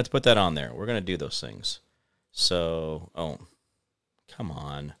right, we're going to have to put that on there. We're going to do those things. So, come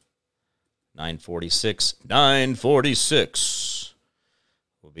on. 946. 946.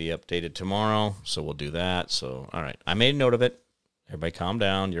 Will be updated tomorrow, so we'll do that. So, all right. I made a note of it. Everybody calm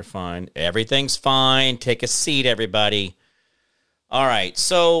down. You're fine. Everything's fine. Take a seat, everybody. All right.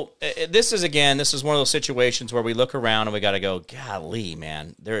 So, this is one of those situations where we look around and we got to go, golly,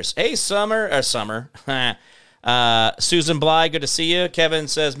 man. Summer. Susan Bly, good to see you. Kevin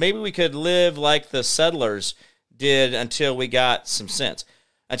says, maybe we could live like the settlers did until we got some sense.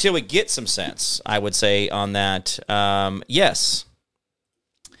 Until we get some sense, I would say on that. Yes.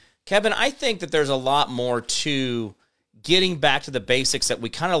 Kevin, I think that there's a lot more to getting back to the basics that we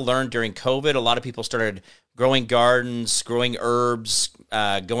kind of learned during COVID. A lot of people started growing gardens, growing herbs,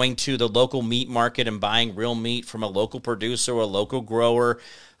 going to the local meat market and buying real meat from a local producer, a local grower,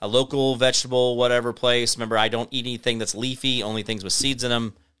 a local vegetable, whatever place. Remember, I don't eat anything that's leafy, only things with seeds in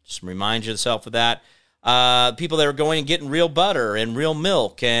them. Just remind yourself of that. People that are going and getting real butter and real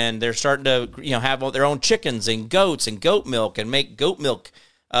milk, and they're starting to, have their own chickens and goats and goat milk and make goat milk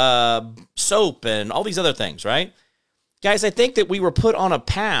soap and all these other things, right? Guys, I think that we were put on a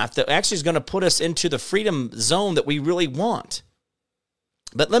path that actually is going to put us into the freedom zone that we really want.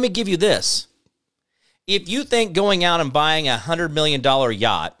 But let me give you this. If you think going out and buying a $100 million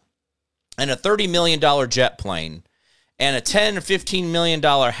yacht and a $30 million jet plane and a $10 or $15 million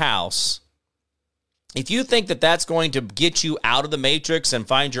house, if you think that that's going to get you out of the matrix and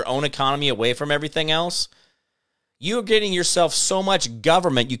find your own economy away from everything else, you're getting yourself so much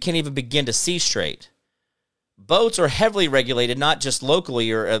government you can't even begin to see straight. Boats are heavily regulated, not just locally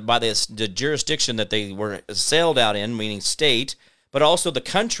or by the jurisdiction that they were sailed out in, meaning state, but also the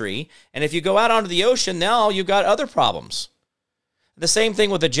country. And if you go out onto the ocean, now you've got other problems. The same thing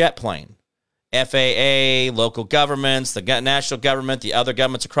with a jet plane. FAA, local governments, the national government, the other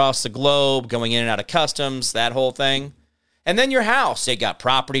governments across the globe, going in and out of customs, that whole thing. And then your house. They got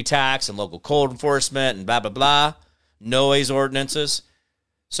property tax and local code enforcement and blah, blah, blah, noise ordinances.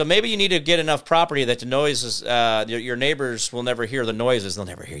 So maybe you need to get enough property that the noises, your neighbors will never hear the noises. They'll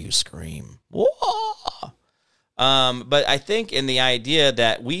never hear you scream. Whoa! But I think in the idea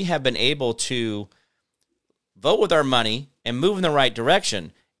that we have been able to vote with our money and move in the right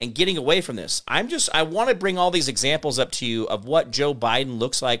direction and getting away from this. I want to bring all these examples up to you of what Joe Biden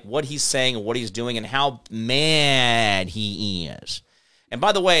looks like, what he's saying and what he's doing and how mad he is. And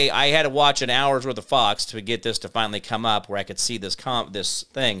by the way, I had to watch an hour's worth of Fox to get this to finally come up where I could see this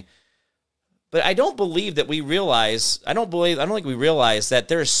thing. But I don't believe that we realize, I don't think we realize that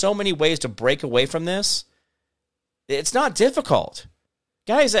there are so many ways to break away from this. It's not difficult.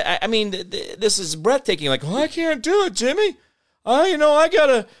 Guys, I mean, this is breathtaking. Like, I can't do it, Jimmy. I got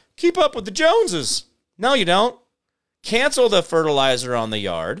to keep up with the Joneses. No, you don't. Cancel the fertilizer on the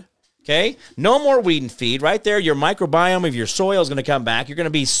yard. Okay? No more weed and feed. Right there, your microbiome of your soil is going to come back. You're going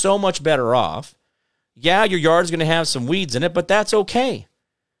to be so much better off. Yeah, your yard's going to have some weeds in it, but that's okay.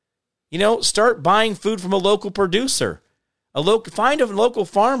 Start buying food from a local producer. Find a local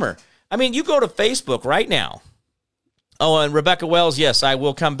farmer. I mean, you go to Facebook right now. Oh, and Rebecca Wells, yes, I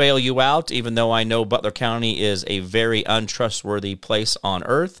will come bail you out, even though I know Butler County is a very untrustworthy place on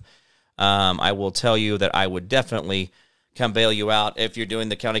earth. I will tell you that I would definitely come bail you out if you're doing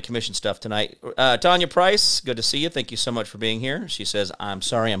the county commission stuff tonight. Tanya Price, good to see you. Thank you so much for being here. She says, I'm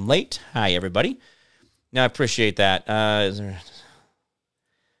sorry I'm late. Hi, everybody. Now, I appreciate that.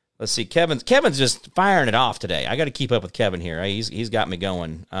 Let's see. Kevin's just firing it off today. I got to keep up with Kevin here. He's got me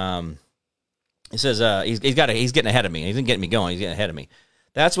going. He says he's getting ahead of me. He isn't getting me going. He's getting ahead of me.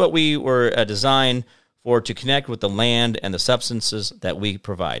 That's what we were designed for, to connect with the land and the substances that we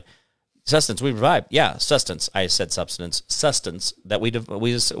provide. Sustenance we provide. Yeah, sustenance. I said substance. Sustenance that we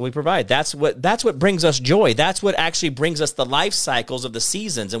provide. That's what brings us joy. That's what actually brings us the life cycles of the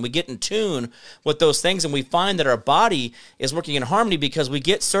seasons, and we get in tune with those things, and we find that our body is working in harmony because we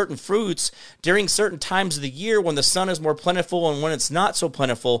get certain fruits during certain times of the year when the sun is more plentiful and when it's not so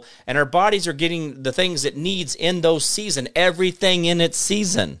plentiful, and our bodies are getting the things it needs in those seasons. Everything in its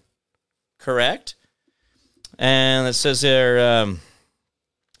season. Correct? And it says there...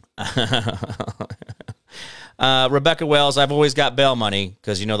 Rebecca Wells, I've always got bail money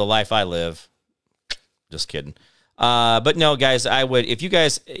because the life I live. Just kidding. But no, guys, I would, if you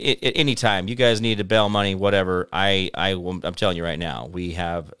guys, at any time, you guys need to bail money, whatever, I'm telling you right now, we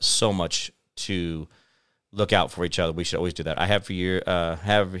have so much to look out for each other. We should always do that. I have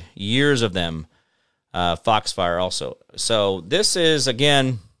have years of them. Foxfire also. So this is,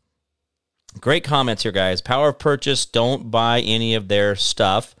 again, great comments here, guys. Power of purchase. Don't buy any of their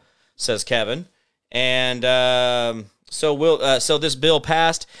stuff, says Kevin. And so this bill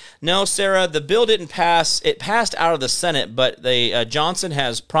passed. No, Sarah, the bill didn't pass. It passed out of the Senate, but Johnson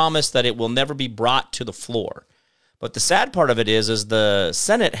has promised that it will never be brought to the floor. But the sad part of it is the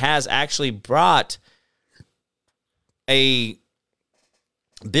Senate has actually brought a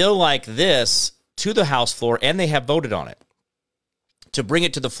bill like this to the House floor, and they have voted on it to bring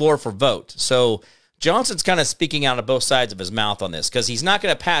it to the floor for vote. So Johnson's kind of speaking out of both sides of his mouth on this because he's not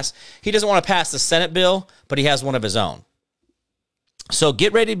going to pass. He doesn't want to pass the Senate bill, but he has one of his own. So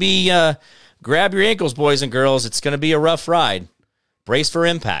get ready to grab your ankles, boys and girls. It's going to be a rough ride. Brace for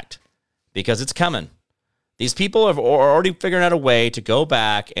impact because it's coming. These people are already figuring out a way to go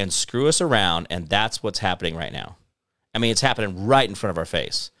back and screw us around, and that's what's happening right now. I mean, it's happening right in front of our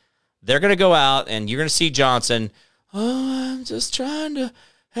face. They're going to go out, and you're going to see Johnson, I'm just trying to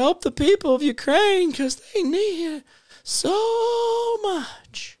help the people of Ukraine because they need it so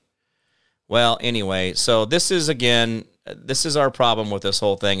much. Well, anyway, so this is our problem with this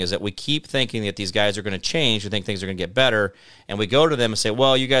whole thing is that we keep thinking that these guys are going to change. We think things are going to get better. And we go to them and say,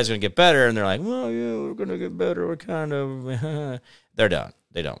 well, you guys are going to get better. And they're like, well, yeah, we're going to get better. We're kind of, they're done.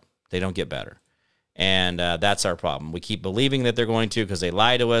 They don't get better. And that's our problem. We keep believing that they're going to because they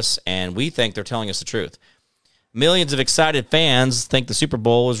lie to us, and we think they're telling us the truth. Millions of excited fans think the Super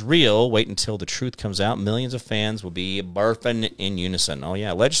Bowl is real. Wait until the truth comes out. Millions of fans will be barfing in unison. Oh,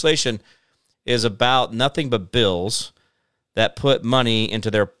 yeah. Legislation is about nothing but bills that put money into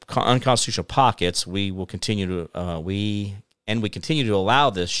their unconstitutional pockets. We continue to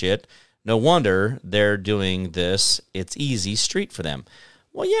allow this shit. No wonder they're doing this. It's easy street for them.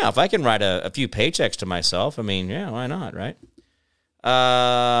 Well, yeah, if I can write a few paychecks to myself, I mean, yeah, why not, right?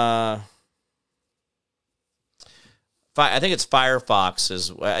 I think it's Firefox.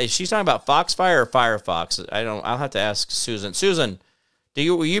 Is she talking about Foxfire or Firefox? I'll have to ask Susan. Susan,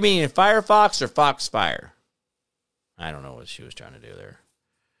 were you meaning Firefox or Foxfire? I don't know what she was trying to do there.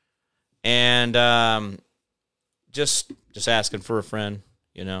 And just asking for a friend,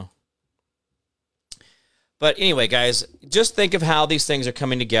 you know. But anyway, guys, just think of how these things are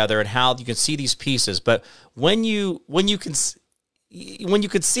coming together and how you can see these pieces. But when you can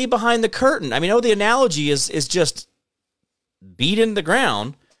see behind the curtain, I mean, the analogy is just beat into the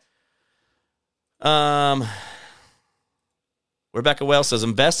ground. Rebecca Wells says,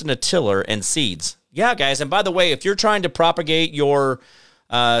 invest in a tiller and seeds. Yeah, guys. And by the way, if you're trying to propagate your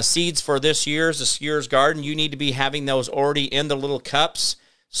seeds for this year's garden, you need to be having those already in the little cups.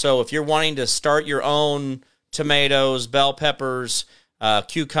 So if you're wanting to start your own tomatoes, bell peppers,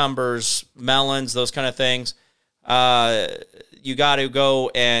 cucumbers, melons, those kind of things, you got to go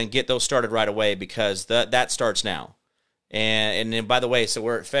and get those started right away because that starts now. And then, by the way, so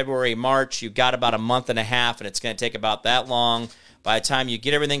we're at February, March. You've got about a month and a half, and it's going to take about that long. By the time you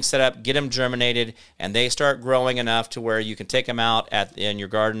get everything set up, get them germinated, and they start growing enough to where you can take them out in your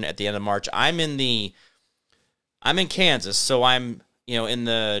garden at the end of March. I'm in Kansas, so I'm at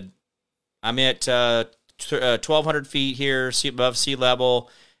 1,200 feet here above sea level,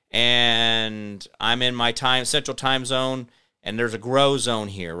 and I'm in my central time zone, and there's a grow zone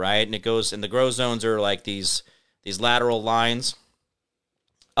here, right? And the grow zones are like these lateral lines.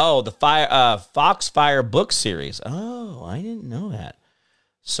 Oh, the Foxfire book series. Oh, I didn't know that.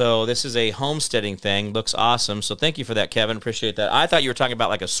 So this is a homesteading thing. Looks awesome. So thank you for that, Kevin. Appreciate that. I thought you were talking about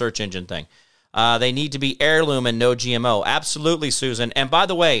like a search engine thing. They need to be heirloom and no GMO. Absolutely, Susan. And by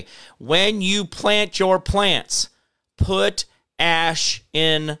the way, when you plant your plants, put ash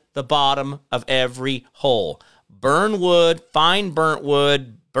in the bottom of every hole. Burn wood, find burnt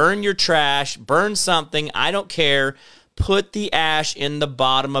wood, burn your trash, burn something. I don't care. Put the ash in the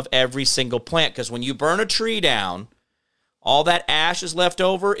bottom of every single plant, because when you burn a tree down, all that ash is left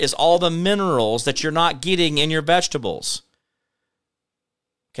over is all the minerals that you're not getting in your vegetables.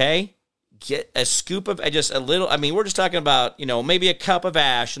 Okay? Get a scoop of just a little. I mean, we're just talking about, maybe a cup of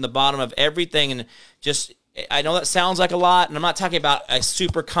ash in the bottom of everything. And just, I know that sounds like a lot, and I'm not talking about a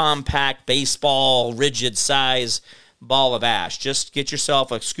super compact baseball rigid size ball of ash. Just get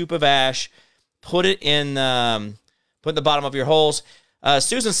yourself a scoop of ash, put it in the bottom of your holes.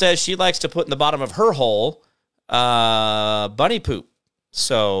 Susan says she likes to put in the bottom of her hole bunny poop.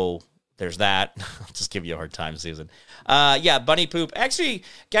 So there's that. I'll just give you a hard time, Susan. Yeah, bunny poop. Actually,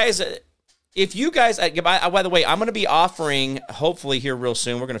 guys, if you guys, by the way, I'm going to be offering, hopefully here real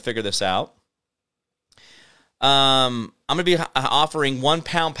soon, we're going to figure this out. I'm going to be offering 1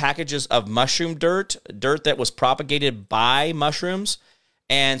 pound packages of mushroom dirt that was propagated by mushrooms.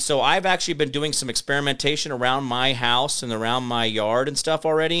 And so I've actually been doing some experimentation around my house and around my yard and stuff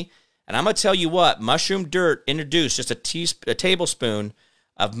already. And I'm going to tell you what, mushroom dirt introduced just a tablespoon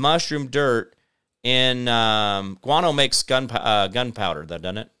of mushroom dirt in guano makes gunpowder,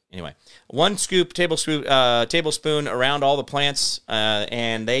 doesn't it? Anyway, 1 tablespoon around all the plants,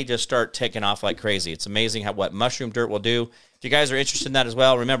 and they just start taking off like crazy. It's amazing what mushroom dirt will do. If you guys are interested in that as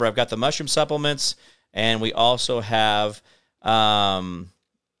well, remember I've got the mushroom supplements, and we also have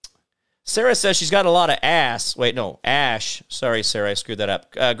Sarah says she's got a lot of ash. Sorry, Sarah, I screwed that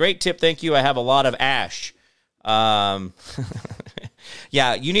up. Great tip, thank you. I have a lot of ash. Yeah,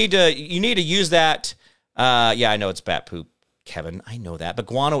 you need to use that. Yeah, I know it's bat poop, Kevin. I know that, but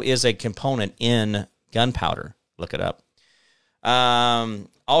guano is a component in gunpowder. Look it up.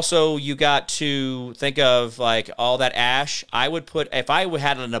 Also, you got to think of like all that ash. I would put, if I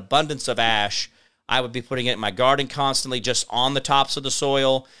had an abundance of ash, I would be putting it in my garden constantly, just on the tops of the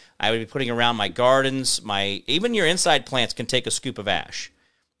soil. I would be putting around my gardens. Even your inside plants can take a scoop of ash.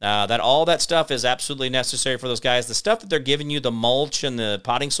 All that stuff is absolutely necessary for those guys. The stuff that they're giving you, the mulch and the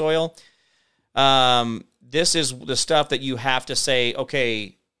potting soil, this is the stuff that you have to say,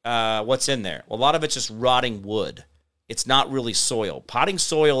 okay, what's in there? Well, a lot of it's just rotting wood. It's not really soil. Potting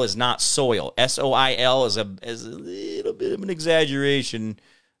soil is not soil. SOIL is a little bit of an exaggeration.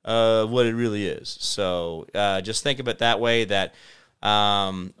 what it really is. So just think of it that way, that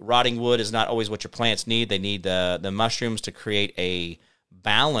rotting wood is not always what your plants need. They need the mushrooms to create a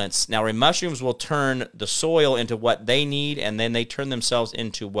balance. Now, mushrooms will turn the soil into what they need, and then they turn themselves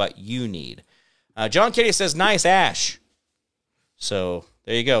into what you need. John Kitty says, nice ash. So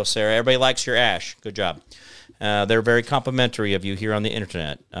there you go, Sarah. Everybody likes your ash. Good job. They're very complimentary of you here on the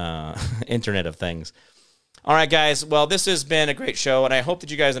internet, Internet of Things. All right, guys. Well, this has been a great show, and I hope that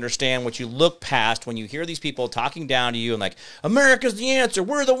you guys understand what you look past when you hear these people talking down to you and like, America's the answer.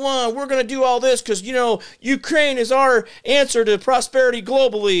 We're the one. We're going to do all this because, Ukraine is our answer to prosperity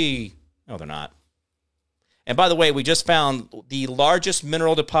globally. No, they're not. And by the way, we just found the largest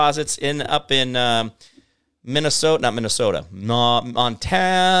mineral deposits up in Montana.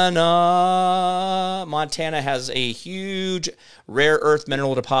 Montana has a huge rare earth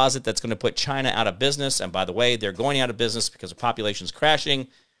mineral deposit that's going to put China out of business. And by the way, they're going out of business because the population's crashing.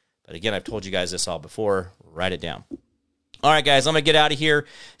 But again, I've told you guys this all before. Write it down. All right, guys, I'm going to get out of here.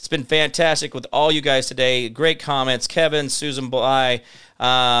 It's been fantastic with all you guys today. Great comments. Kevin, Susan Bly,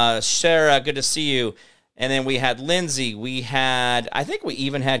 Sarah, good to see you. And then we had Lindsay. I think we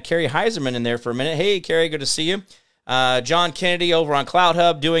even had Carrie Heiserman in there for a minute. Hey, Carrie, good to see you. John Kennedy over on Cloud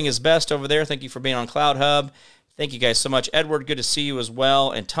Hub doing his best over there. Thank you for being on Cloud Hub. Thank you guys so much. Edward, good to see you as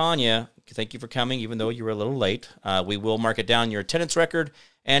well. And Tanya, thank you for coming, even though you were a little late. We will mark it down your attendance record,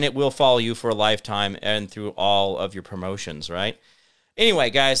 and it will follow you for a lifetime and through all of your promotions, right?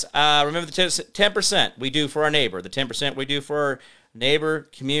 Anyway, guys, remember the 10% we do for our neighbor, the 10% we do for our neighbor,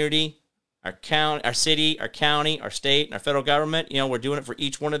 community, our county, our city, our county, our state, and our federal government. We're doing it for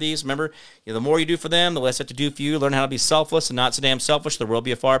each one of these. Remember, the more you do for them, the less they have to do for you. Learn how to be selfless and not so damn selfish. The world will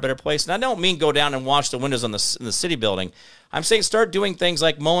be a far better place. And I don't mean go down and wash the windows in the city building. I'm saying start doing things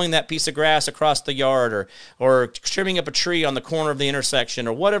like mowing that piece of grass across the yard, or trimming up a tree on the corner of the intersection,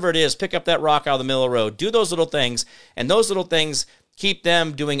 or whatever it is. Pick up that rock out of the middle of the road. Do those little things, and those little things keep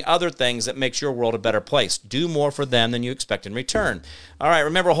them doing other things that makes your world a better place. Do more for them than you expect in return. All right,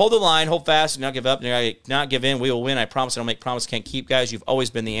 remember, hold the line, hold fast, do not give up, do not give in. We will win. I promise. I don't make promises, can't keep, guys. You've always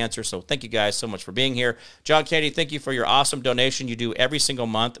been the answer, so thank you guys so much for being here. John Kennedy, thank you for your awesome donation you do every single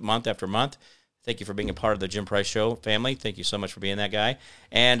month after month. Thank you for being a part of the Jim Price Show family. Thank you so much for being that guy.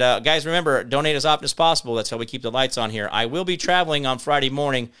 And guys, remember, donate as often as possible. That's how we keep the lights on here. I will be traveling on Friday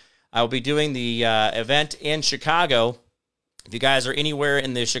morning. I will be doing the event in Chicago. If you guys are anywhere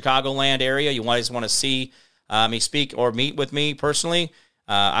in the Chicagoland area, you guys want to see me speak or meet with me personally,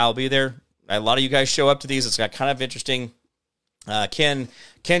 I'll be there. A lot of you guys show up to these. It's got kind of interesting. Ken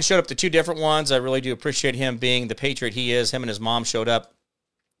showed up to 2 different ones. I really do appreciate him being the patriot he is. Him and his mom showed up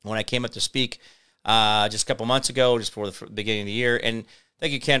when I came up to speak just a couple months ago, just before the beginning of the year. And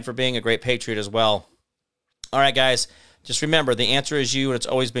thank you, Ken, for being a great patriot as well. All right, guys. Just remember, the answer is you, and it's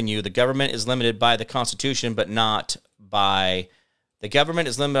always been you. The government is limited by the Constitution, but not by... The government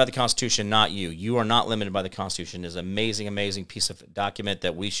is limited by the Constitution, not you. You are not limited by the Constitution. It's an amazing, amazing piece of document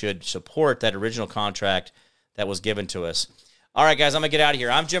that we should support, that original contract that was given to us. All right, guys, I'm going to get out of here.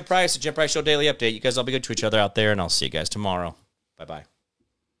 I'm Jim Price, the Jim Price Show Daily Update. You guys all be good to each other out there, and I'll see you guys tomorrow. Bye-bye.